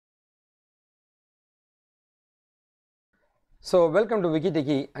So welcome to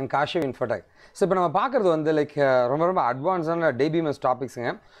WikiTechie and Kashiv Infotech. So இப்போ நம்ம பார்க்குறது வந்து ரொம்ப அட்வான்ஸான DBMS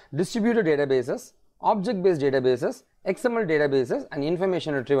டாபிக்ஸுங்க. Distributed databases, object based databases, XML databases and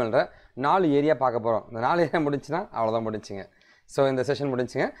information retrievalன்ற 4 area பார்க்க போகிறோம். இந்த 4 ஏரியா முடிஞ்சுன்னா அவ்வளோதான் முடிஞ்சுங்க. ஸோ இந்த session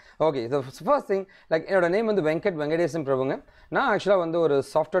முடிஞ்சுங்க. Okay, so first thing என்னோட நேம் வந்து வெங்கடேசன் பிரபுங்க. நான் ஆக்சுவலாக வந்து ஒரு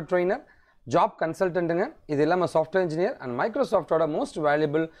சாஃப்ட்வேர் ட்ரெயினர், ஜாப் கன்சல்டன்ட்டுங்க. இது இல்லாமல் software engineer and மைக்ரோசாஃப்டோட most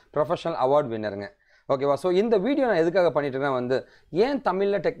valuable professional award வின்னருங்க. ஓகேவா? ஸோ இந்த வீடியோ நான் எதுக்காக பண்ணிட்டுருக்கேன் வந்து ஏன்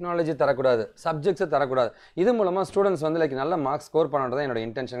தமிழில் டெக்னாலஜி தரக்கூடாது, சப்ஜெக்ட்ஸை தரக்கூடாது, இது மூலமாக ஸ்டூடெண்ட்ஸ் வந்து நல்ல மார்க்ஸ் ஸ்கோர் பண்ணுறது என்னோட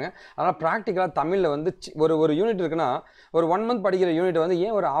இன்டென்ஷனுங்க. அதனால் ப்ராக்டிக்கலாக தமிழில் வந்து ஒரு யூனிட் இருக்குன்னா ஒரு 1 month படிக்கிற யூனிட் வந்து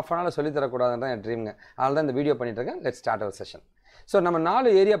ஏன் ஒரு ½ hour சொல்லி தரக்கூடாதுன்னு தான் என் ட்ரீம்ங்க. அதனால தான் இந்த வீடியோ பண்ணிட்டுருக்கேன். Let's start our session. So நம்ம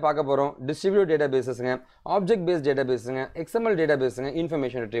 4 ஏரியா பார்க்க போகிறோம். Distribute டேட்டாபேஸஸுங்க, object based டேட்டாபேஸுங்க, XML டேட்டாபேஸுங்க,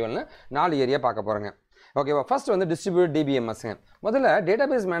 information ரிட்ரீவல்னு 4 area பார்க்க போகிறோங்க. ஓகேவா? ஃபர்ஸ்ட் வந்து டிஸ்ட்ரிபியூட் DBMSங்க. முதல்ல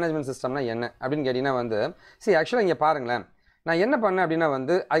டேட்டாபேஸ் மேனேஜ்மெண்ட் சிஸ்டம்னா என்ன அப்படின்னு கேட்டிங்கன்னா வந்து ஆக்சுவலாக இங்கே பாருங்களேன், நான் என்ன பண்ணேன் அப்படின்னா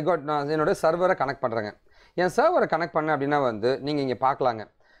வந்து நான் என்னோட சர்வரை கனெக்ட் பண்ணுறேங்க. என் சர்வரை கனெக்ட் பண்ணேன் அப்படின்னா வந்து நீங்கள் இங்கே பார்க்கலாங்க.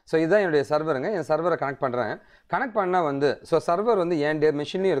 ஸோ இதுதான் என்னுடைய சர்வருங்க. என் சர்வரை கனெக்ட் பண்ணுறேன். கனெக்ட் பண்ணால் வந்து சர்வர் வந்து என்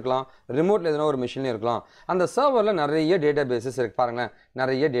மிஷின்லையும் இருக்கலாம், ரிமோட்டில் எதுனா ஒரு மிஷின்லையும் இருக்கலாம். அந்த சர்வரில் நிறைய டேட்டா பேசஸ் இருக்குது. பாருங்களேன்,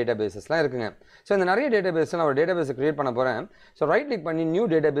 நிறைய டேட்டா பேசஸ்லாம் இருக்குங்க. ஸோ இந்த நிறைய டேட்டா பேஸில் நான் ஒரு டேட்டா பேஸை க்ரியேட் பண்ண போகிறேன். ஸோ ரைட் கிளிக் பண்ணி நியூ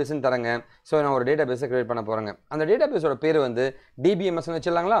டேட்டா பேஸ்ன்னு தரேங்க. ஸோ நான் ஒரு டேட்டா பேஸை க்ரியேட் பண்ண போகிறேங்க. அந்த டேட்டா பேஸோட பேர் வந்து DBMSன்னு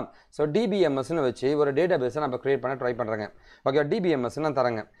வச்சிடலாங்களா? ஸோ DBMSன்னு வச்சு ஒரு டேட்டா பேஸை நம்ம க்ரியேட் பண்ண ட்ரை பண்ணுறேங்க. ஓகே, DBMSன்னு நான்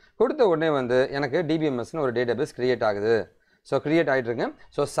தரேங்க. கொடுத்த உடனே வந்து எனக்கு DBMSன்னு ஒரு டேட்டா பேஸ் க்ரியேட் ஆகுது. So create ஆகிட்டுருங்க.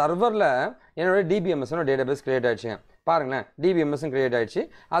 ஸோ சர்வரில் என்னோட DBMSன்னு டேட்டா பேஸ் க்ரியேட் ஆகிடுச்சுங்க. பாருங்களேன், DBMSன்னு க்ரியேட் ஆகிடுச்சு.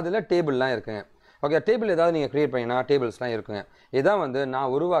 அதில் டேபிள்லாம் இருக்குங்க. ஓகே, டேபிள் ஏதாவது நீங்கள் க்ரியேட் பண்ணிங்கன்னா டேபிள்ஸ்லாம் இருக்குங்க. இதான் வந்து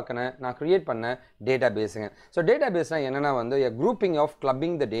நான் க்ரியேட் பண்ண டேட்டா பேஸுங்க. ஸோ டேட்டா பேஸ்னால் என்னென்னா வந்து grouping of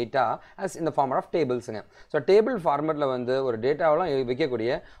clubbing the data as இந்த ஃபார்மட் ஆஃப் டேபிள்ஸுங்க. ஸோ டேபிள் ஃபார்மேட்டில் வந்து ஒரு டேட்டாவெலாம்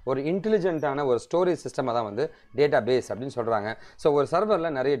வைக்கக்கூடிய ஒரு இன்டெலிஜென்ட்டான ஒரு ஸ்டோரேஜ் சிஸ்டமாக தான் வந்து டேட்டா பேஸ் அப்படின்னு சொல்கிறாங்க. ஸோ ஒரு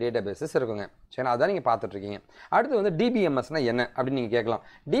சர்வரில் நிறைய டேட்டா பேஸஸ் இருக்குங்க. சரி, அதான் நீங்கள் பார்த்துட்ருக்கீங்க. அடுத்து வந்து DBMSனால் என்ன அப்படின்னு நீங்கள் கேட்கலாம்.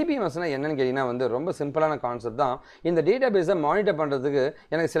 DBMSனால் என்னன்னு கேட்டிங்கன்னா வந்து ரொம்ப சிம்பிளான கான்செப்ட் தான். இந்த டேட்டா பேஸை மானிட்டர் பண்ணுறதுக்கு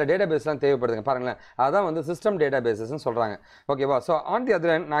எனக்கு சில டேட்டா பேஸ்லாம் தேவைப்படுதுங்க. பாருங்களேன், அதான் வந்து சிஸ்டம் டேட்டா பேஸஸ்ன்னு சொல்கிறாங்க. ஓகேவா? ஸோ ஆன் தி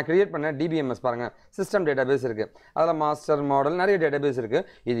அதர் நான் கிரியேட் பண்ண DBMS பாருங்கள், சிஸ்டம் டேட்டா பேஸ் இருக்குது. அதில் மாஸ்டர் மாடல் நிறைய டேட்டா பேஸ் இருக்குது.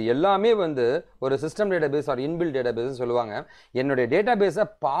 இது எல்லாமே வந்து ஒரு system data base R inbuilt data பேஸ்ன்னு சொல்லுவாங்க. என்னுடைய டேட்டா பேஸை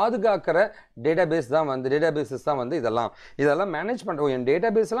பாதுகாக்கிற டேட்டா பேஸ் தான் வந்து டேட்டா பேஸஸ் தான் வந்து இதெல்லாம் மேனேஜ் பண்ணுற என்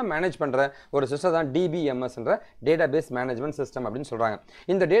டேட்டா பேஸ்லாம் மேனேஜ் பண்ணுற ஒரு சிஸ்டம் தான் DBMSன்ற டேட்டா பேஸ் மேனேஜ்மெண்ட் சிஸ்டம் அப்படின்னு சொல்கிறாங்க.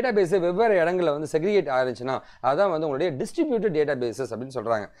 இந்த டேட்டா பேஸை வெவ்வேறு இடங்களில் வந்து செக்ரிகேட் ஆயிருச்சுன்னா அதான் வந்து உங்களுடைய டிஸ்ட்ரிபியூட்டட் டேட்டா பேஸஸ் அப்படின்னு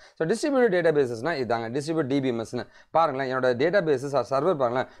சொல்கிறாங்க. ஸோ டிஸ்ட்ரிபியூட்டட் டேட்டா பேஸஸ்னால் இதாங்க டிஸ்ட்ரிபியூட் DBMSன்னு. பாருங்களேன், என்னோட டேட்டா பேஸஸ் சர்வர்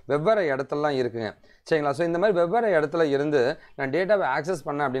பாருங்களேன் வெவ்வேறு இடத்துலலாம் இருக்குங்க. சரிங்களா? ஸோ இந்த மாதிரி வெவ்வேறு இடத்துல இருந்து நான் டேட்டாவை ஆக்சஸ்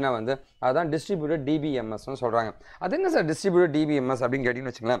பண்ணேன் அப்படின்னா வந்து அதுதான் டிஸ்ட்ரிபியூட்டட் DBMSன்னு சொல்கிறாங்க. அது என்ன சார் டிஸ்ட்ரிபியூட்டட் DBMS அப்படின்னு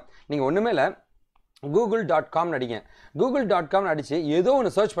கேட்டிங்கன்னு வச்சுங்களேன், நீங்கள் ஒன்றுமே இல்லை, google.com அடிங்க. google.com அடித்து ஏதோ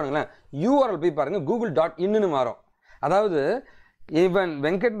ஒன்று சர்ச் பண்ணுங்களேன், URL போய் பாருங்கள், google.inன்னு மாறும். அதாவது ஈவன்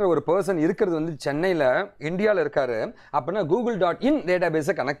வெங்கட்ன்ற ஒரு பர்சன் இருக்கிறது வந்து சென்னையில் இந்தியாவில் இருக்காரு அப்படின்னா google.in டேட்டா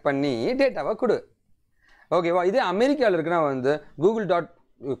பேஸை கனெக்ட் பண்ணி டேட்டாவை கொடு. ஓகேவா? இதே அமெரிக்காவில் இருக்குன்னா வந்து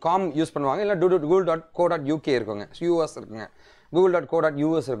google.com யூஸ் பண்ணுவாங்க, இல்லை google.co.uk இருக்குங்க, US இருக்குங்க,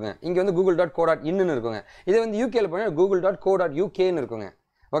 google.co.us இருக்குங்க. இங்கே வந்து google.co.inன்னு இருக்குங்க. இதே வந்து யூகேயில் போனால் google.co.ukன்னு இருக்குங்க.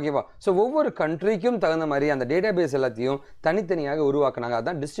 ஓகேவா? ஸோ ஒவ்வொரு கண்ட்ரிக்கும் தகுந்த மாதிரி அந்த டேட்டா பேஸ் எல்லாத்தையும் தனித்தனியாக உருவாக்குனாங்க.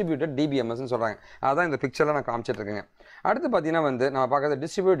 அதுதான் டிஸ்ட்ரிபியூட்டட் DBMSன்னு சொல்கிறாங்க. அதான் இந்த பிக்சரில் நான் காமிச்சிட்ருக்கேங்க. அடுத்து பார்த்தீங்கன்னா வந்து நம்ம பார்க்குறது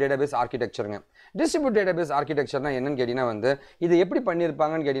distribute data base ஆர்கிடெக்சருங்க. Distribute data base ஆர்கிடெக்சர்னா என்னன்னு கேட்டிங்கன்னா வந்து இது எப்படி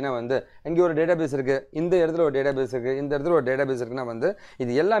பண்ணியிருப்பாங்கன்னு கேட்டிங்கன்னா வந்து இங்கே ஒரு டேட்டா பேஸ் இருக்குது, இந்த இடத்துல ஒரு டேட்டா பேஸ் இருக்குது, இந்த இடத்துல ஒரு டேட்டா பேஸ் இருக்குன்னா வந்து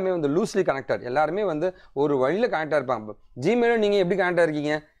இது எல்லாமே வந்து லூஸ்லி கனெக்டட், எல்லாருமே வந்து ஒரு வழியில் கனெக்டாக இருப்பாங்க. ஜிமெயிலும் நீங்கள் எப்படி கனெக்டாக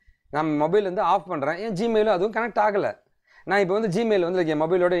இருக்கீங்க? நான் மொபைல் வந்து ஆஃப் பண்ணுறேன், என் ஜிமெயிலும் அதுவும் கனெக்ட் ஆகலை. நான் இப்போ வந்து ஜிமெயில் வந்து என்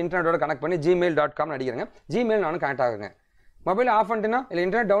மொபைலோட இன்டர்நெட்டோட கனெக்ட் பண்ணி gmail.com அடிக்கிறேங்க. ஜிமெயில் நானும் கனெக்ட் ஆகுங்க. மொபைல் ஆஃப் பண்ணிட்டேன்னா இல்லை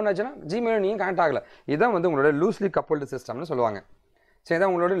இன்டர்நெட் டவுன் ஆச்சுன்னா ஜிமெயில் நீங்கள் கனெக்ட் ஆகலை. இதுதான் வந்து உங்களோட லூஸ்லி கப்புள்டு சிஸ்டம்னு சொல்லுவாங்க. சரி,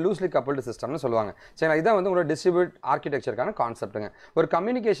 இதான் உங்களோட லூஸ்லி கப்புள்டு சிஸ்டம்னு சொல்லுவாங்க. சரி, இதான் வந்து உங்களோட டிஸ்ட்ரிபியூட் ஆர்கிடெக்சருக்கான கான்செப்ட்டுங்க. ஒரு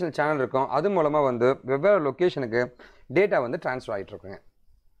கம்யூனிகேஷன் சேனல் இருக்கும், அது மூலமாக வந்து வெவ்வேறு லொக்கேஷனுக்கு டேட்டா வந்து ட்ரான்ஸ்ஃபர் ஆகிட்டு இருக்குங்க.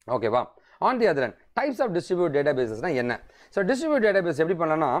 ஓகேவா? On the other types of distribute data பேஸஸ்னால் என்ன? ஸோ டிஸ்ட்ரிபியூட் டேட்டா பேஸ் எப்படி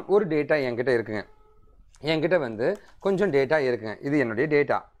பண்ணலாம்னா, ஒரு டேட்டா என்கிட்ட இருக்குங்க, என்கிட்ட வந்து கொஞ்சம் டேட்டா இருக்குங்க. இது என்னுடைய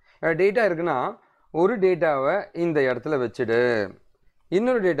டேட்டா இருக்குன்னா ஒரு டேட்டாவை இந்த இடத்துல வச்சுடு,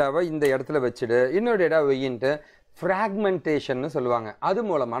 இன்னொரு டேட்டாவை இந்த இடத்துல வச்சுடு, இன்னொரு டேட்டாவை வையின்ட்டு ஃப்ராக்மெண்டேஷன்னு சொல்லுவாங்க. அது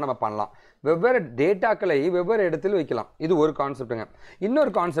மூலமாக நம்ம பண்ணலாம். வெவ்வேறு டேட்டாக்களை வெவ்வேறு இடத்துல வைக்கலாம். இது ஒரு கான்செப்ட்டுங்க.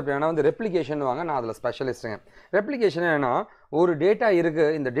 இன்னொரு கான்செப்ட் என்னன்னா வந்து ரெப்ளிகேஷன் வாங்க, நான் அதில் ஸ்பெஷலிஸ்ட்டுங்க. ரெப்ளிகேஷன் என்னன்னா ஒரு டேட்டா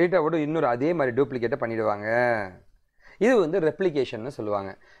இருக்குது, இந்த டேட்டாவோட இன்னொரு அதே மாதிரி டூப்ளிகேட்டை பண்ணிவிடுவாங்க. இது வந்து ரெப்ளிகேஷன்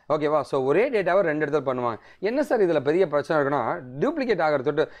சொல்லுவாங்க. ஓகேவா? ஸோ ஒரே டேட்டாவை 2 இடத்துல பண்ணுவாங்க. என்ன சார் இதில் பெரிய பிரச்சனை இருக்குன்னா, டூப்ளிகேட் ஆகிற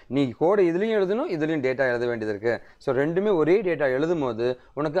தொட்டு நீ கோடு இதுலேயும் எழுதணும், இதுலேயும் டேட்டா எழுத வேண்டியது இருக்குது. ஸோ ரெண்டுமே ஒரே டேட்டா எழுதும் போது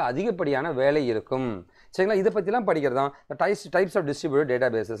உனக்கு அதிகப்படியான வேலை இருக்கும். சரிங்களா? இதை பற்றிலாம் படிக்கிறது தான் டைப்ஸ் ஆஃப் டிஸ்ட்ரிபியூட்டட் டேட்டா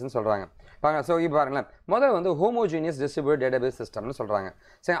பேசஸ்ன்னு சொல்கிறாங்க. பாருங்க. ஸோ இப்போ பாருங்களேன், முதல்ல வந்து ஹோமோஜீனியஸ் டிஸ்ட்ரிபியூட்டட் டேட்டா பேஸ் சிஸ்டம்னு சொல்கிறாங்க.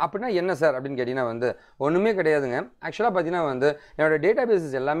 சரி, அப்படின்னா என்ன சார் அப்படின்னு கேட்டிங்கன்னா வந்து ஒன்றுமே கிடையாதுங்க. ஆக்சுவலாக பார்த்தீங்கன்னா வந்து என்னோட டேட்டா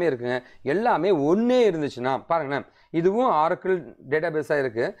பேசஸ் எல்லாமே இருக்குங்க. எல்லாமே ஒன்றே இருந்துச்சுன்னா பாருங்களேன், இதுவும் ஆரக்கிள் டேட்டா பேஸாக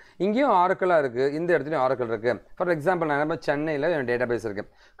இருக்குது, இங்கேயும் ஆரக்கிளாக இருக்குது, இந்த இடத்துலையும் ஆரக்கிள் இருக்குது. ஃபார் எக்ஸாம்பிள் நான் என்ன சென்னையில் என்னோட டேட்டா பேஸ் இருக்குது,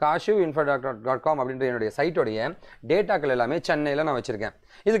 kashuinfo.com அப்படின்ற என்னுடைய சைட்டோடைய டேட்டாக்கள் எல்லாமே சென்னையில் நான் வச்சுருக்கேன்.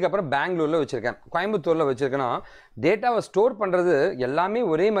 இதுக்கப்புறம் பெங்களூரில் வச்சுருக்கேன், கோயம்புத்தூரில் வச்சுருக்கேன்னா டேட்டாவை ஸ்டோர் பண்ணுறது எல்லாமே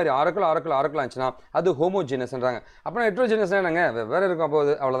ஒரே மாதிரி ஆரக்கிள் ஆச்சுன்னா அது ஹோமோஜீனஸ்ன்றாங்க. அப்புறம் ஹெட்ரோஜீனஸ்னால் என்னங்க, வெவ்வேறு இருக்கும்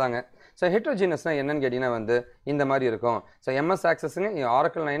போது, அவ்வளோதாங்க. ஸோ ஹெட்ரோஜீனஸ்னால் என்னன்னு கேட்டிங்கன்னா வந்து இந்த மாதிரி இருக்கும். ஸோ எம்எஸ் ஆக்சஸுங்க, இங்கே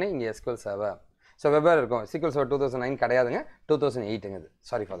ஆரக்கிள் 9, இங்கே SQL Server. ஸோ வெவ்வேறு இருக்கும். SQL Server 2009 கிடையாதுங்க, 2008ங்க இது.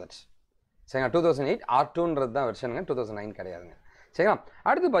 Sorry for that. சரிங்களா? 2008 R2ன்றது தான் வெர்ஷனுங்க, 2009 கிடையாதுங்க. சரிங்களா?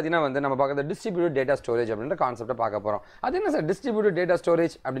 அடுத்து பார்த்தீங்கன்னா வந்து நம்ம பார்க்குறது டிஸ்ட்ரிபியூட்டட் டேட்டா ஸ்டோரேஜ் அப்படின்ற கான்செப்ட்டை பார்க்க போகிறோம். அது என்ன சார் டிஸ்ட்ரிபியூட்டட் டேட்டா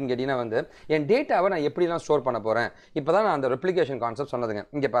ஸ்டோரேஜ் அப்படின்னு கேட்டிங்கன்னா வந்து என் டேட்டாவை நான் எப்படிலாம் ஸ்டோர் பண்ண போகிறேன். இப்போ தான் நான் அந்த ரெப்ளிகேஷன் கான்செப்ட் சொன்னதுங்க.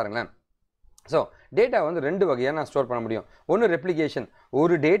 இங்கே பாருங்களேன். ஸோ டேட்டா வந்து 2 வகையாக நான் ஸ்டோர் பண்ண முடியும். ஒன்று ரெப்ளிகேஷன்,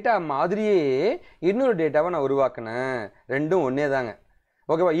 ஒரு டேட்டா மாதிரியே இன்னொரு டேட்டாவை நான் உருவாக்கினேன். ரெண்டும் ஒன்றே தாங்க.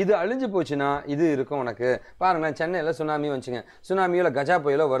 ஓகேவா? இது அழிஞ்சு போச்சுன்னா இது இருக்கும் உனக்கு. பாருங்களேன், சென்னையில் சுனாமி வந்துச்சுங்க, சுனாமியோ இல்லை கஜா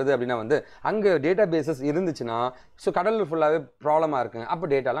புயலோ வருது அப்படின்னா வந்து அங்கே டேட்டா பேசஸ் இருந்துச்சுன்னா ஸோ கடலூர் ஃபுல்லாகவே ப்ராப்ளமாக இருக்குங்க. அப்போ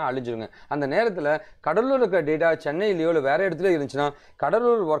டேட்டாலாம் அழிஞ்சிருங்க. அந்த நேரத்தில் கடலூர் இருக்கிற டேட்டா சென்னையிலையோ இல்லை வேறு இடத்துல இருந்துச்சுன்னா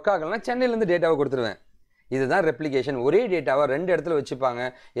கடலூர் ஒர்க் ஆகலைன்னா சென்னையிலேருந்து டேட்டாவை கொடுத்துருவேன். இதுதான் ரெப்ளிகேஷன். ஒரே டேட்டாவை 2 இடத்துல வச்சுப்பாங்க.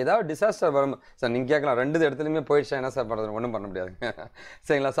 ஏதாவது டிசாஸ்டர் வரும் சார், நீங்கள் கேட்கலாம் 2 இடத்துலையுமே போயிடுச்சா என்ன சார் பண்ணுறது, ஒன்றும் பண்ண முடியாதுங்க.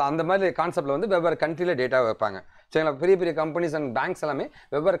 சரிங்களா? ஸோ அந்த மாதிரி கான்செப்டில் வந்து வெவ்வேறு கண்ட்ரியில் டேட்டா வைப்பாங்க. சரிங்களா? பெரிய பெரிய கம்பெனிஸ் அண்ட் பேங்க்ஸ் எல்லாமே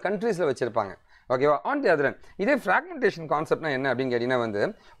வெவ்வேறு கண்ட்ரீஸில் வச்சுருப்பாங்க. ஓகேவா? ஆன் தி அதர் ஹேண்ட் இதே ஃப்ராக்மெண்டேஷன் கான்செப்ட்னா என்ன அப்படின்னு கேட்டிங்கன்னா வந்து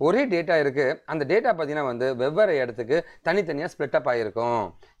ஒரே டேட்டா இருக்குது, அந்த டேட்டா பார்த்தீங்கன்னா வந்து வெவ்வேறு இடத்துக்கு தனித்தனியாக ஸ்ப்ளிட் அப் ஆகிருக்கும்.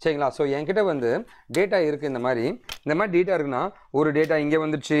 சரிங்களா? ஸோ என்கிட்ட வந்து டேட்டா இருக்குது, இந்த மாதிரி டேட்டா இருக்குன்னா ஒரு டேட்டா இங்கே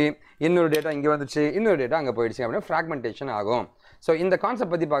வந்துடுச்சு, இன்னொரு டேட்டா இங்கே வந்துடுச்சு, இன்னொரு டேட்டா அங்கே போயிடுச்சு அப்படின்னா ஃப்ராக்மெண்டேஷன் ஆகும். ஸோ இந்த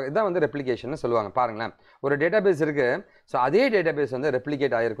கான்செப்ட் பற்றி இதுதான் வந்து ரெப்ளிகேஷன் சொல்லுவாங்க. பாருங்களேன், ஒரு டேட்டா பேஸ் இருக்குது, ஸோ அதே டேட்டா பேஸ் வந்து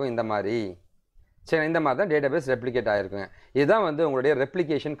ரெப்ளிகேட் ஆகிருக்கும் இந்த மாதிரி. சரி, இந்த மாதிரி தான் டேட்டா பேஸ் ரெப்ளிகேட் ஆகிருக்குங்க. இதுதான் வந்து உங்களுடைய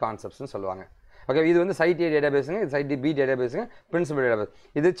ரெப்ளிகேஷன் கான்செப்ட்ஸ்னு சொல்லுவாங்க. ஓகே, இது வந்து சைட் A டேட்டா பேஸுங்க, இது side B data பேஸுங்க, principal data base.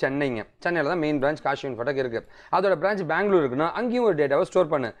 இது சென்னைங்க, சென்னையில் தான் மெயின் பிரான்ச் kashuinfo இருக்குது. அதோட பிரான்ச் பெங்களூர் இருக்குன்னா அங்கேயும் ஒரு டேட்டாவை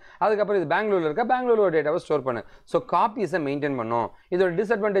ஸ்டோர் பண்ணு. அதுக்கப்புறம் இது பெங்களூரில் இருக்கா, பெங்களூர் ஒரு டேட்டாவை ஸ்டோர் பண்ணு. ஸோ காப்பீஸை மெயின்டைன் பண்ணும். இதோட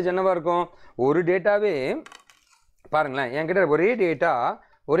டிஸ்அட்வான்டேஜ் என்னவாக இருக்கும், ஒரு டேட்டாவே பாருங்களேன், என்கிட்ட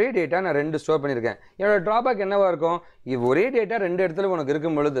ஒரே டேட்டா நான் 2 ஸ்டோர் பண்ணியிருக்கேன். என்னோட ட்ராபேக் என்னவாக இருக்கும், ஒரே டேட்டா 2 இடத்துல உனக்கு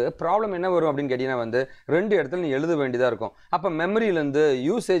இருக்கும் பொழுது ப்ராப்ளம் என்ன வரும் அப்படின்னு கேட்டிங்கன்னா வந்து 2 இடத்துல நீ எழுத வேண்டியதாக இருக்கும். அப்போ மெமரியிலேருந்து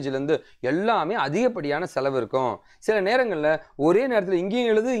யூசேஜ்லேருந்து எல்லாமே அதிகப்படியான செலவு இருக்கும். சில நேரங்களில் ஒரே நேரத்தில் இங்கேயும்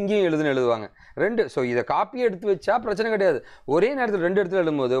எழுதுவாங்க 2. ஸோ இதை காப்பியை எடுத்து வச்சா பிரச்சனை கிடையாது. ஒரே நேரத்தில் 2 இடத்துல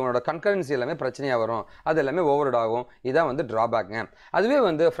எழுதும்போது உன்னோட கன்கரன்சி எல்லாமே பிரச்சனையாக வரும், அது எல்லாமே ஓவர்ட் ஆகும். இதான் வந்து ட்ராபேக்குங்க. அதுவே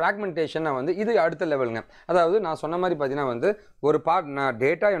வந்து ஃப்ராக்மெண்டேஷனாக வந்து இது அடுத்த லெவலுங்க. அதாவது நான் சொன்ன மாதிரி பார்த்தீங்கன்னா வந்து ஒரு பார்ட் நான்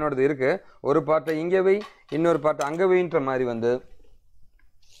டேட்டா என்னோடது இருக்குது, ஒரு பார்ட்டை இங்கே வை, இன்னொரு பார்ட்டை அங்கே வைன்ற மாதிரி வந்து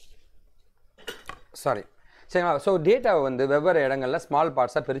சரிங்களா? ஸோ டேட்டாவை வந்து வெவ்வேறு இடங்களில் ஸ்மால்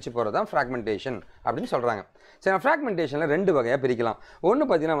பார்ட்ஸாக பிரித்து போகிறது தான் ஃப்ராக்மெண்டேஷன் அப்படின்னு சொல்கிறாங்க. சரி, ஃப்ராக்மெண்டேஷனில் 2 வகையாக பிரிக்கலாம். ஒன்று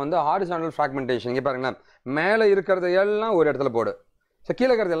பார்த்தீங்கன்னா வந்து ஹாரிசான்டல் ஃப்ராக்மெண்டேஷன். இங்கே பாருங்களேன், மேலே இருக்கிறத எல்லாம் ஒரு இடத்துல போடு, ஸோ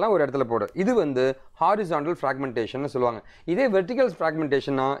கீழே இருக்கிறதெல்லாம் ஒரு இடத்துல போடு. இது வந்து ஹாரிசான்டல் ஃப்ராக்மெண்டேஷன் சொல்லுவாங்க. இதே வெர்டிகல்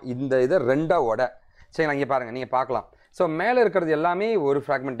ஃப்ராக்மெண்டேஷன்னா இந்த இதை 2ஆக உட. சரிங்களா? இங்கே பாருங்கள், நீங்கள் பார்க்கலாம். ஸோ மேலே இருக்கிறது எல்லாமே ஒரு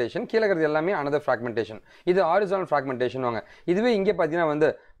ஃப்ராக்மெண்டேஷன், கீழே இருக்கிறது எல்லாமே அனதர் ஃப்ராக்மெண்டேஷன். இது ஹாரிசான்டல் ஃப்ராக்மெண்டேஷன் வாங்க. இதுவே இங்கே பார்த்தீங்கன்னா வந்து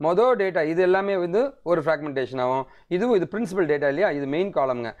மொதல் டேட்டா இது எல்லாமே வந்து ஒரு ஃப்ராக்மெண்டேஷன் ஆகும். இது பிரின்சிபல் டேட்டா இல்லையா, இது மெயின்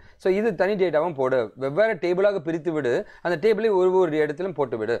காலம்ங்க. ஸோ இது தனி டேட்டாவும் போடு, வெவ்வேறு டேபிளாக பிரித்து விடு, அந்த டேபிளே ஒரு இடத்துலையும்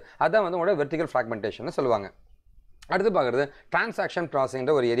போட்டு விடு. அதான் வந்து உங்களோட வெர்டிகல் ஃப்ராக்மெண்டேஷன் சொல்லுவாங்க. அடுத்து பார்க்குறது டிரான்சாக்ஷன்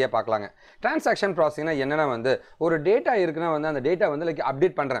ப்ராசஸிங்கிற ஒரு ஏரியா பார்க்கலாங்க. டிரான்சாக்ஷன் ப்ராசஸிங்னா என்னென்னா வந்து ஒரு டேட்டா இருக்குன்னா வந்து அந்த டேட்டா வந்து லைக்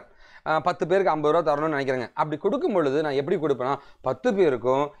அப்டேட் பண்ணுறேன். 10 பேருக்கு 50 ரூபா தரணும்னு நினைக்கிறேங்க. அப்படி கொடுக்கும் பொழுது நான் எப்படி கொடுப்பேன்னா 10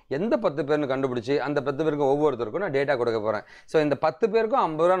 பேருக்கும் எந்த 10 பேர்னு கண்டுபிடிச்சி அந்த 10 பேருக்கும் ஒவ்வொருத்தருக்கும் நான் டேட்டா கொடுக்க போகிறேன். ஸோ இந்த 10 பேருக்கும்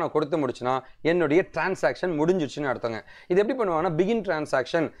 50 ரூபா நான் கொடுத்து முடிச்சுன்னா என்னுடைய டிரான்சாக்ஷன் முடிஞ்சிடுச்சுன்னு அர்த்தங்க. இது எப்படி பண்ணுவாங்கன்னா பிகின்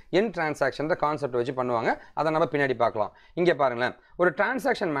டிரான்சாக்ஷன், என் டிரான்சாக்ஷன் கான்செப்ட் வச்சு பண்ணுவாங்க. அதை நம்ம பின்னாடி பார்க்கலாம். இங்கே பாருங்களேன், ஒரு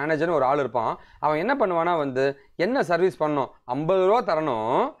டிரான்சாக்ஷன் மேனேஜர்னு ஒரு ஆள் இருப்பான். அவன் என்ன பண்ணுவானா வந்து என்ன சர்வீஸ் பண்ணணும், 50 ரூபா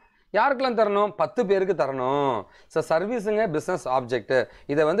தரணும், யாருக்கெல்லாம் தரணும், 10 பேருக்கு தரணும். So சர்வீஸுங்க business object.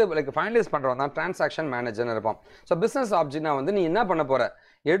 இதை வந்து லைக் ஃபைனலைஸ் பண்ணுறோம் தான் டிரான்சாக்ஷன் மேனேஜர்னு இருப்போம். ஸோ பிஸ்னஸ் ஆப்ஜெக்ட்னா வந்து நீ என்ன பண்ண போகிற,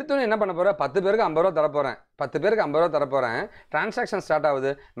 எடுத்தோன்னு என்ன பண்ண போகிற, 10 பேருக்கு 50 ரூபா தரப்போகிறேன், 10 பேருக்கு 50 ரூபா தரப்போகிறேன். டிரான்சாக்ஷன் ஸ்டார்ட்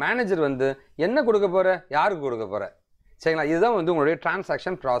ஆகுது. மேனேஜர் வந்து என்ன கொடுக்க போகிற, யாருக்கு கொடுக்க போகிற. சரிங்களா? இதுதான் வந்து உங்களுடைய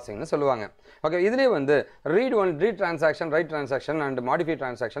டிரான்சாக்ஷன் ப்ராசஸிங்னு சொல்லுவாங்க. ஓகே, இதுலேயே வந்து read transaction, right transaction and modify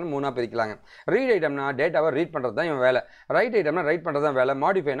transaction 3ஆக பிரிக்கலாங்க. Read ஐட்டம்னா டேட்டாவை ரீட் பண்ணுறது தான் இவன் வேலை, ரைட் ஐட்டம்னா ரைட் பண்ணுறது தான் வேலை,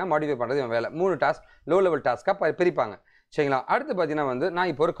 மாடிஃபை பண்ணுறது இவன் வேலை. 3 டாஸ்க் லோ லெவல் டாஸ்க்காக பிரிப்பாங்க. சரிங்களா? அடுத்து பார்த்தீங்கன்னா வந்து நான்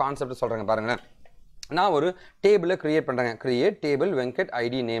இப்போ ஒரு கான்செப்ட் சொல்கிறேங்க பாருங்களேன். நான் ஒரு டேபிளை க்ரியேட் பண்ணுறேங்க. Create table Venkat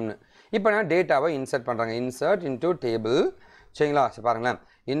ID நேம்னு. இப்போ நான் டேட்டாவை இன்சர்ட் பண்ணுறேங்க. Insert into table. சரிங்களா? பாருங்களேன்,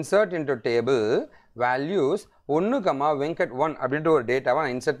 insert into table values 1, Venkat 1 அப்படின்ற ஒரு டேட்டாவை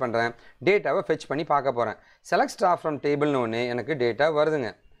நான் இன்சர்ட் பண்ணுறேன். டேட்டாவை ஃபெச் பண்ணி பார்க்க போகிறேன். செலக்ட் ஸ்டார் ஃப்ரம் டேபிள்னு ஒன்று எனக்கு டேட்டா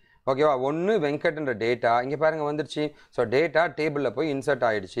வருதுங்க. ஓகேவா? 1 வெங்கட்ன்ற டேட்டா இங்கே பாருங்கள் வந்துருச்சு. ஸோ டேட்டா டேபிளில் போய் இன்சர்ட்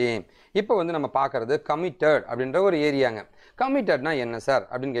ஆகிடுச்சு. இப்போ வந்து நம்ம பார்க்குறது கமிட்டட் அப்படின்ற ஒரு ஏரியாங்க. கமிட்டட்னா என்ன சார்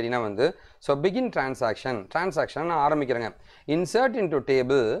அப்படின்னு கேட்டிங்கன்னா வந்து ஸோ பிகின் டிரான்சாக்ஷன் நான் ஆரம்பிக்கிறேங்க. Insert into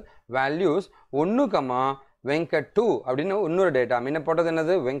table values 1, Venkat 2 அப்படின்னு இன்னொரு டேட்டா. முன்ன போட்டது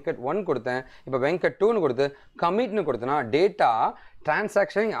என்னது? வெங்கட் 1 கொடுத்தேன். இப்போ வெங்கட் 2ன்னு கொடுத்து கமிட்னு கொடுத்தனா டேட்டா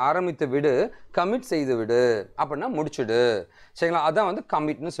டிரான்சாக்ஷன் ஆரம்பித்து விடு, கமிட் செய்து விடு அப்படின்னா முடிச்சுடு. சரிங்களா? அதான் வந்து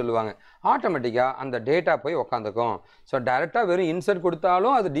கமிட்னு சொல்லுவாங்க. ஆட்டோமேட்டிக்காக அந்த டேட்டா போய் உக்காந்துக்கும். ஸோ டைரெக்டாக வெறும் இன்சர்ட்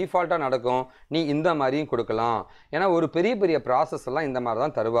கொடுத்தாலும் அது டிஃபால்ட்டாக நடக்கும். நீ இந்த மாதிரியும் கொடுக்கலாம். ஏன்னா ஒரு பெரிய ப்ராசஸ் எல்லாம் இந்த மாதிரி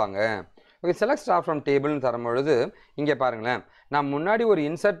தான் தருவாங்க. ஓகே, செலக்ட் ஸ்டார் ஃப்ரம் டேபிள்னு தரும்பொழுது இங்கே பாருங்களேன், நான் முன்னாடி ஒரு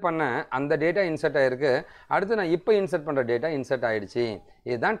இன்சர்ட் பண்ணேன், அந்த டேட்டா இன்சர்ட் ஆகிருக்கு. அடுத்து நான் இப்போ இன்சர்ட் பண்ணுற டேட்டா இன்சர்ட் ஆகிடுச்சு.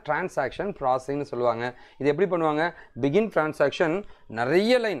 இதுதான் டிரான்சாக்ஷன் ப்ராசஸிங்னு சொல்லுவாங்க. இது எப்படி பண்ணுவாங்க? பிகின் டிரான்சாக்ஷன்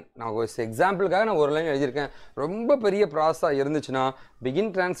நிறைய லைன், நான் ஒரு எக்ஸாம்பிளுக்காக நான் ஒரு லைன் எழுதியிருக்கேன். ரொம்ப பெரிய ப்ராசஸாக இருந்துச்சுன்னா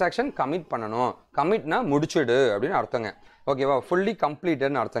பிகின் டிரான்சாக்ஷன் கமிட் பண்ணணும். கமிட்னா முடிச்சுடு அப்படின்னு அர்த்தங்க. ஓகேவா? ஃபுல்லி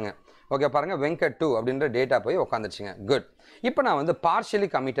கம்ப்ளீட்டட்னு அர்த்தங்க. ஓகே, பாருங்கள் வெங்கட் 2 அப்படின்ற டேட்டா போய் உட்காந்துருச்சுங்க. குட். இப்போ நான் வந்து பார்ஷியலி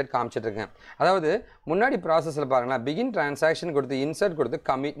கமிட்டட் காமிச்சிட்ருக்கேன். அதாவது முன்னாடி ப்ராசஸில் பாருங்களேன், பிகின் டிரான்சாக்ஷன் கொடுத்து இன்சர்ட் கொடுத்து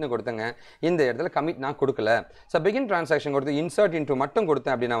கமிட்னு கொடுத்தங்க. இந்த இடத்துல கமிட் நான் கொடுக்கல. ஸோ பிகின் டிரான்சாக்ஷன் கொடுத்து இன்சர்ட் இன்டூ மட்டும்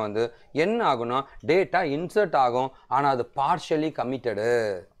கொடுத்தேன் அப்படின்னா வந்து என்ன ஆகும்னா டேட்டா இன்சர்ட் ஆகும், ஆனால் அது பார்ஷியலி கமிட்டடு.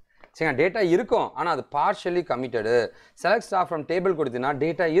 சரிங்க, டேட்டா இருக்கும் ஆனால் அது partially committed. Select star from table கொடுத்தீங்கன்னா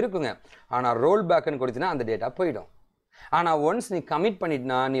டேட்டா இருக்குங்க, ஆனால் ரோல் பேக்குன்னு கொடுத்தீங்கன்னா அந்த டேட்டா போயிடும். ஆனால் ஒன்ஸ் நீ கமிட்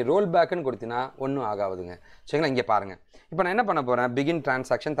பண்ணிட்டுனா நீ ரோல் பேக்குன்னு கொடுத்தினா ஒன்றும் ஆகாதுங்க. சரிங்களா? இங்கே பாருங்கள், இப்போ நான் என்ன பண்ண போகிறேன்? பிகின்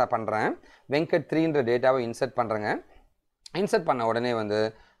டிரான்சாக்ஷன் பண்ணுறேன். வெங்கட் 3ன்ற டேட்டாவை இன்சர்ட் பண்ணுறேங்க. இன்சர்ட் பண்ண உடனே வந்து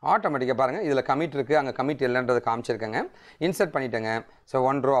ஆட்டோமேட்டிக்காக பாருங்கள், இதில் கமிட் இருக்குது, அங்கே கமிட் இல்லைன்றது காமிச்சிருக்கேங்க. இன்சர்ட் பண்ணிட்டேங்க. So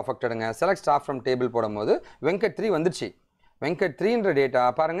 1 row அஃபெக்டடுங்க. Select star from table போடும்போது வெங்கட் 3 வந்துடுச்சு. வெங்கட் 3ன்ற டேட்டா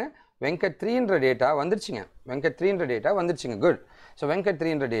பாருங்கள், வெங்கட் 3ன்ற டேட்டா வந்துருச்சுங்க. வெங்கட் 3ன்ற டேட்டா வந்துருச்சுங்க. குட். ஸோ வெங்கட்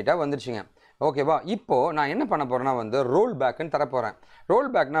 3ன்ற டேட்டா வந்துருச்சுங்க. ஓகேவா? இப்போது நான் என்ன பண்ண போகிறேன்னா வந்து ரோல் பேக்குன்னு தரப்போகிறேன். ரோல்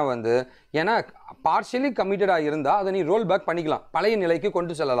பேக்னா வந்து ஏன்னா பார்ஷியலி கமிட்டடாக இருந்தால் அதை நீ ரோல் பேக் பண்ணிக்கலாம், பழைய நிலைக்கு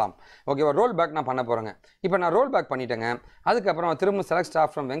கொண்டு செல்லலாம். ஓகேவா? ரோல் பேக் நான் பண்ண போகிறேங்க. இப்போ நான் ரோல் பேக் பண்ணிட்டேங்க. அதுக்கப்புறம் திரும்ப செலக்ட் ஸ்டார்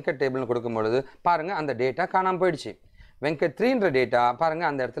ஃப்ரம் வெங்கட் டேபிள்னு கொடுக்கும்பொழுது பாருங்கள் அந்த டேட்டா காணாமல் போயிடுச்சு. வெங்கட் 3ன்ற டேட்டா பாருங்கள்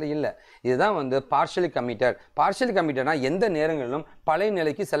அந்த இடத்துல இல்லை. இதுதான் வந்து பார்ஷியலி கமிட்டட். பார்ஷியலி கமிட்டட்னா எந்த நேரங்களிலும் பழைய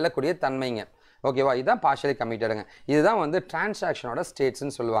நிலைக்கு செல்லக்கூடிய தன்மைங்க. ஓகேவா? இதுதான் பார்ஷியலி கமிட்டடுங்க. இதுதான் வந்து டிரான்சாக்ஷனோட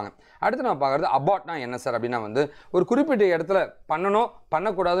ஸ்டேட்ஸ்ன்னு சொல்லுவாங்க. அடுத்து நம்ம பார்க்குறது அபார்ட்னா என்ன சார் அப்படின்னா வந்து ஒரு குறிப்பிட்ட இடத்துல பண்ணணும்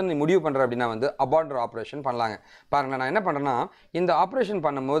பண்ணக்கூடாதுன்னு நீ முடிவு பண்ணுற அப்படின்னா வந்து அபார்ட்ன்ற ஆப்ரேஷன் பண்ணலாங்க. பாருங்களேன், நான் என்ன பண்ணுறேன்னா இந்த ஆப்ரேஷன்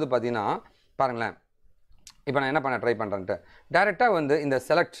பண்ணும்போது பார்த்தீங்கன்னா பாருங்களேன், இப்போ நான் என்ன பண்ண ட்ரை பண்ணுறேன்ட்டு டேரெக்டாக வந்து இந்த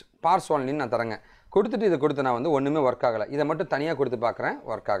செலக்ட் பார்ஸ் ஒன்லின்னு நான் தரேங்க. கொடுத்துட்டு இதை கொடுத்து நான் வந்து ஒன்றுமே ஒர்க் ஆகலை. இதை மட்டும் தனியாக கொடுத்து பார்க்குறேன்,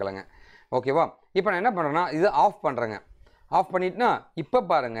 ஒர்க் ஆகலைங்க. ஓகேவா? இப்போ நான் என்ன பண்ணுறேன்னா இதை ஆஃப் பண்ணுறேங்க. ஆஃப் பண்ணிட்டுனா இப்போ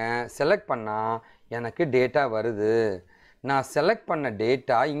பாருங்கள், செலக்ட் பண்ணால் எனக்கு டேட்டா வருது. நான் செலக்ட் பண்ண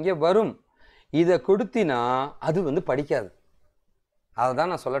டேட்டா இங்கே வரும். இதை கொடுத்தினா அது வந்து படிக்காது. அதை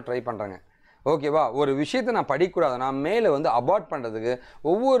தான் நான் சொல்ல ட்ரை பண்ணுறேங்க. ஓகேவா? ஒரு விஷயத்தை நான் படிக்கக்கூடாதுன்னா மேலே வந்து அபார்ட் பண்ணுறதுக்கு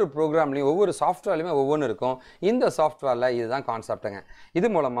ஒவ்வொரு ப்ரோக்ராம்லேயும் ஒவ்வொரு சாஃப்ட்வேர்லையுமே ஒவ்வொன்று இருக்கும். இந்த சாஃப்ட்வேரில் இதுதான் கான்செப்ட்டுங்க. இது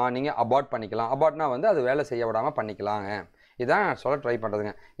மூலமாக நீங்கள் அபார்ட் பண்ணிக்கலாம். அபார்ட்னா வந்து அது வேலை செய்ய விடாமல் பண்ணிக்கலாங்க. இதான் நான் சொல்ல ட்ரை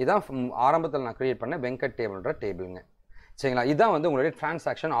பண்ணுறதுங்க. இதான் ஆரம்பத்தில் நான் க்ரியேட் பண்ண வெங்கட் டேபிள்ன்ற டேபிளுங்க. சரிங்களா? இதுதான் வந்து உங்களுடைய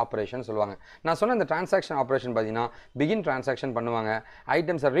டிரான்சாக்ஷன் ஆப்ரேஷன் சொல்லுவாங்க. நான் சொன்ன இந்த டிரான்சாக்ஷன் ஆப்ரேஷன் பார்த்தீங்கன்னா பிகின் டிரான்சாக்ஷன் பண்ணுவாங்க,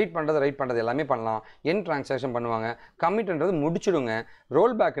 ஐட்டம்ஸை ரீட் பண்ணுறது எல்லாமே பண்ணலாம், என் டிரான்சாக்ஷன் பண்ணுவாங்க, கமிட்ன்றது முடிச்சுடுங்க,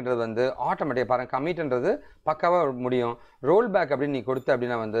 ரோல் பேக்ன்றது வந்து ஆட்டோமேட்டிக்காக பாருங்கள், கமிட்ன்றது பக்காவாக முடியும். ரோல் பேக் அப்படின்னு நீ கொடுத்த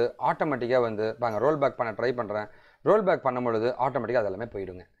அப்படின்னா வந்து ஆட்டோமேட்டிக்காக வந்து பாருங்கள் ரோல் பேக் பண்ண ட்ரை பண்ணுறேன். ரோல் பேக் பண்ணும்பொழுது ஆட்டோமேட்டிக்காக அது எல்லாமே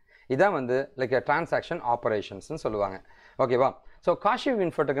போயிடுங்க. இதான் வந்து லைக் டிரான்சாக்ஷன் ஆப்ரேஷன்ஸ்னு சொல்லுவாங்க. ஓகேவா? ஸோ காஷிவ்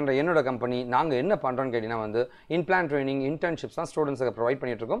இன்ஃபோடெக்ன்ற என்னோட கம்பெனி நாங்கள் என்ன பண்ணுறோன்னு கேட்டிங்கன்னா வந்து இன்பிளான் ட்ரைனிங் இன்டர்ன்ஷிப்ஸ் தான் ஸ்டூடெண்ட்ஸுக்கு ப்ரொவைட்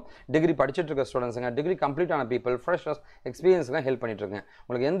பண்ணிட்டுருக்கோம். டிகிரி படிச்சுட்டு இருக்க ஸ்டூடெண்ட்ஸுங்க, டிகிரி கம்ப்ளீட் ஆன பீப்பிள், ஃப்ரெஷர்ஸ், எக்ஸ்பீரியன்ஸ்லாம் ஹெல்ப் பண்ணிட்டுருக்கேன்.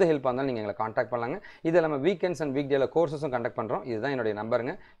 உங்களுக்கு எந்த ஹெல்ப் இருந்தாலும் நீங்கள் எங்களை காண்டாக்ட் பண்ணலாங்க. இது இல்லாமல் வீக்கெண்ட்ஸ் அண்ட் வீக் டேல கோர்ஸஸும் கண்டக்ட் பண்ணுறோம். இதுதான் என்னுடைய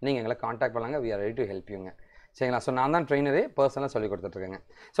நம்பருங்க. நீங்கள் எங்களை காண்டாக்ட் பண்ணலாங்க. We are ready to help யூங்க. சரிங்களா? ஸோ நான் தான் ட்ரெயினரே பர்சனலாக சொல்லி கொடுத்துட்ருக்கேங்க.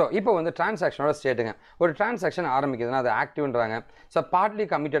 ஸோ இப்போ வந்து டிரான்சாக்ஷனோட ஸ்டேட்டுங்க. ஒரு டிரான்சாக்ஷன் ஆரம்பிக்குதுன்னா அது ஆக்டிவ்ன்றாங்க. ஸோ பார்ட்லி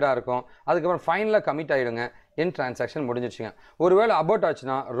கமிட்டடாக இருக்கும், அதுக்கப்புறம் ஃபைனலாக கமிட் ஆகிடுங்க, என் டிரான்சாக்ஷன் முடிஞ்சிடுச்சுங்க. ஒருவேளை அபோட்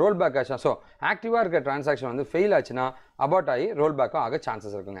ஆச்சுன்னா ரோல் பேக் ஆச்சுன்னா, ஸோ ஆக்டிவாக இருக்க டிரான்சாக்ஷன் வந்து ஃபெயில் ஆச்சுன்னா அபோட் ஆகி ரோல் பேக்கும் ஆக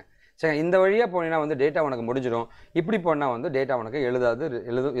சான்சஸ் இருக்குங்க. சரி, இந்த வழியாக போனீங்கன்னா வந்து டேட்டா உனக்கு முடிஞ்சிடும். இப்படி போனால் வந்து டேட்டா உனக்கு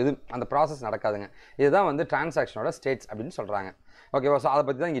எது அந்த ப்ராசஸ் நடக்காதுங்க. இதுதான் வந்து டிரான்சாக்ஷனோட ஸ்டேட்ஸ் அப்படின்னு சொல்கிறாங்க. ஓகேவா? ஸோ அதை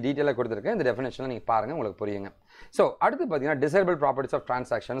பற்றி தான் இங்கே டீட்டெயிலாக கொடுத்துருக்கேன். இந்த டெஃபினேஷனில் நீங்கள் பாருங்கள், உங்களுக்கு புரியுங்க. ஸோ அடுத்து பார்த்தீங்கன்னா டிசைரபிள் ப்ராப்பர்ட்டிஸ் ஆஃப்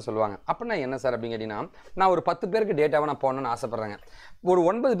டிரான்சாக்ஷன் சொல்லுவாங்க. அப்படின்னா என்ன சார் அப்படின்னு கேட்டிங்கன்னா, நான் ஒரு 10 பேருக்கு டேட்டாவை நான் போடணும்னு ஆசைப்பட்றேங்க. ஒரு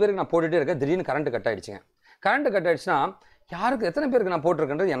 9 பேருக்கு நான் போட்டுகிட்டே இருக்கேன். திடீர்னு கரண்ட் கட் ஆகிடுச்சுங்க. கரண்ட் கட் ஆகிடுச்சுன்னா யாருக்கு எத்தனை பேருக்கு நான்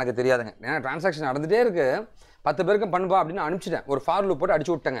போட்டிருக்கேன்றது எனக்கு தெரியாதுங்க. ஏன்னா டிரான்சாக்ஷன் நடந்துகிட்டே இருக்குது. 10 பேருக்கு பண்ணுப்பா அப்படின்னு அனுப்பிச்சிட்டேன். ஒரு ஃபார் லூப் போட்டு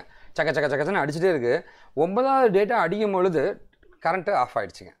அடிச்சு விட்டேங்க. சக்கச்சன்னு அடிச்சுட்டே இருக்குது. 9வது டேட்டா அடிக்கும் பொழுது கரண்ட்டு ஆஃப்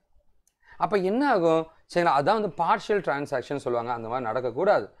ஆகிடுச்சுங்க. அப்போ என்ன ஆகும்? சரிங்களா, அதான் வந்து பார்ஷியல் டிரான்சாக்ஷன் சொல்லுவாங்க. அந்த மாதிரி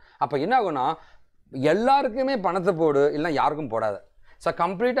நடக்கக்கூடாது. அப்போ என்ன ஆகும்னா, எல்லாருக்குமே பணத்தை போடு, இல்லைனா யாருக்கும் போடாது. ஸோ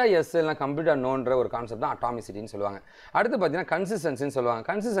கம்ப்ளீட்டாக எஸ் இல்லைனா கம்ப்ளீட்டாக நோன்ற ஒரு கான்செப்ட் தான் அட்டாமிசிட்டின்னு சொல்லுவாங்க. அடுத்து பார்த்தீங்கன்னா கன்சிஸ்டன்சின்னு சொல்லுவாங்க.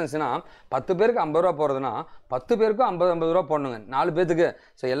 கன்சிஸ்டன்சினா 10 பேருக்கு 50 ரூபா போடுறதுனா 10 பேருக்கும் 50 ரூபா போடணுங்க. 4 பேருக்கு.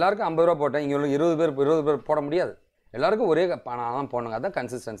 ஸோ எல்லாருக்கும் 50 ரூபா போட்டேன். இங்கே 20 பேர் போட முடியாது. எல்லாருக்கும் ஒரே பணம் தான் போடணுங்க. அதுதான்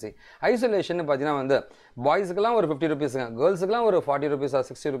கன்சிஸ்டன்சி. ஐசோலேஷன் பார்த்தீங்கன்னா வந்து பாய்ஸுக்கெல்லாம் ஒரு 50 ருபீஸுங்க, கேர்ள்ஸுக்குலாம் ஒரு 40 ருபீஸ்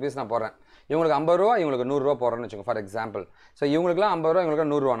 60 ருபீஸ் நான் போடுறேன். இவங்களுக்கு 50 ரூபா, இவங்களுக்கு 100 ரூபா போடுறேன்னு வச்சுக்கோங்க ஃபார் எக்ஸாம்பிள். ஸோ இவங்களுக்குலாம் 50 ரூபா, இவங்களுக்கு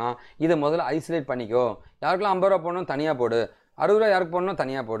 100 ரூபானா இதை முதல்ல ஐசோலேட் பண்ணிக்கோ. யாருக்கெல்லாம் 50 ரூபா போடணும் தனியாக போடு, 60 ரூபா யாருக்கு போடணும்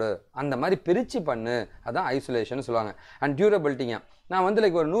தனியாக போடு, அந்த மாதிரி பிரித்து பண்ணு. அதான் ஐசோலேஷன் சொல்லுவாங்க. அண்ட் டியூரபிலிட்டிங்க, நான் வந்து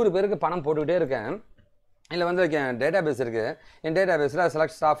லைக் ஒரு 100 பேருக்கு பணம் போட்டுக்கிட்டே இருக்கேன். இல்லை வந்து என் டேட்டா பேஸ் இருக்குது. என் டேட்டா பேஸில்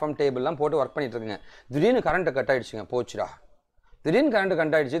செலக்ட் ஸ்டாஃப் ஃப்ரம் டேபிள்லாம் போட்டு ஒர்க் பண்ணிட்டு இருக்குங்க. திடீர்னு கரண்ட்டு கட் ஆகிடுச்சுங்க. போச்சுடா, திடீர்னு கரண்ட்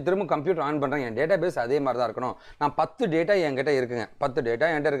கட் ஆகிடுச்சு. திரும்ப கம்ப்யூட்டர் ஆன் பண்ணுறேன். என் டேட்டா பேஸ் அதே மாதிரி தான் இருக்கணும். நான் 10 டேட்டா என்கிட்ட இருக்குங்க. 10 டேட்டா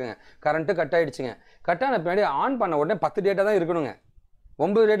என்கிட்ட இருக்குங்க. Current cut ஆகிடுச்சுங்க. கட் ஆன பின்னாடி ஆன் பண்ண உடனே 10 டேட்டா தான் இருக்கணுங்க.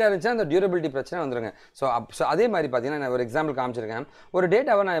 9 டேட்டா இருந்துச்சுன்னா அந்த டியூரபிலிட்டி பிரச்சனை வந்துருங்க. ஸோ அதே மாதிரி பார்த்தீங்கன்னா நான் ஒரு எக்ஸாம்பிள் காமிச்சிருக்கேன். ஒரு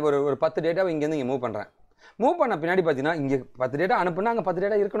டேட்டாவை நான் ஒரு 10 டேட்டாவை இங்கேருந்து இங்கே மூவ் பண்ணுறேன். மூவ் பண்ண பின்னாடி பார்த்தீங்கன்னா இங்கே 10 டேட்டா அனுப்புனா அங்கே 10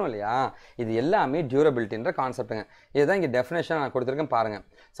 டேட்டா இருக்கணும் இல்லையா? இது எல்லாமே டியூரபிலிட்டின்ற கான்செப்ட்டுங்க. இதுதான் இங்கே டெஃபினேஷன் நான் கொடுத்துருக்கேன் பாருங்கள்.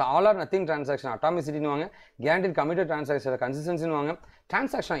 So all R nothing transaction அட்டாமிசிட்டின்னு வாங்க, கேரண்டட் கமிட்டட் டிரான்சாக்ஷன் கன்சிஸ்டன்சின்னு வாங்க,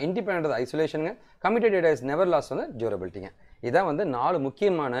 transaction independent ஐசோலேஷனுங்க, committed data is never last வந்து டியூரபிலிட்டிங்க. இதான் வந்து 4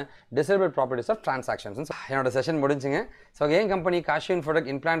 முக்கியமான டிசைரபிள் ப்ராப்பர்ட்டிஸ் ஆஃப் டிரான்சாக்ஷன்ஸ். என்னோட செஷன் முடிஞ்சுங்க. ஸோ என் company Gaussian product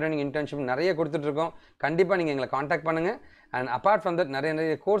implant training internship நிறைய கொடுத்துட்ருக்கோம். கண்டிப்பாக நீங்கள் எங்களை காண்டாக்ட் பண்ணுங்கள். அண்ட் அப்பார்ட் ஃப்ரம் தட்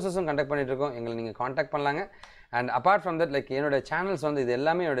நிறைய கோர்சஸும் கண்டக்ட் பண்ணிகிட்ருக்கோம். எங்களை நீங்கள் காண்டாக்ட் பண்ணலாங்க. And apart from that like என்னோடய சேனல்ஸ் வந்து இது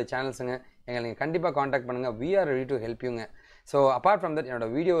எல்லாமே என்னோடய சேனல்ஸுங்க. எங்களை நீங்கள் கண்டிப்பாக காண்டாக்ட் பண்ணுங்கள். We are ready to help யூங்க. ஸோ அப்பார்ட் ஃப்ரம் தட் என்னோட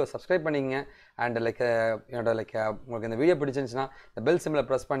வீடியோவை சப்ஸ்கிரைப் பண்ணிக்கங்க. அண்ட் என்னோட உங்களுக்கு இந்த வீடியோ பிடிச்சிருந்துச்சுன்னா இந்த பெல் சிம்பிளை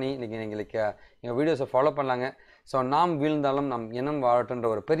ப்ரெஸ் பண்ணி நீங்கள் எங்கள் வீடியோஸை ஃபாலோ பண்ணலாங்க. ஸோ நாம் வீழ்ந்தாலும் நம் இனம் வாழட்டுன்ற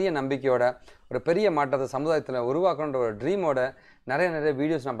ஒரு பெரிய நம்பிக்கையோட, ஒரு பெரிய மாற்றத்தை சமுதாயத்தில் உருவாக்கணுன்ற ஒரு ட்ரீமோட நிறைய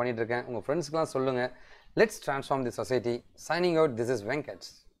வீடியோஸ் நான் பண்ணிகிட்ருக்கேன். உங்கள் ஃப்ரெண்ட்ஸ்க்கெலாம் சொல்லுங்கள். Let's transform the society. Signing out. This is Venkat.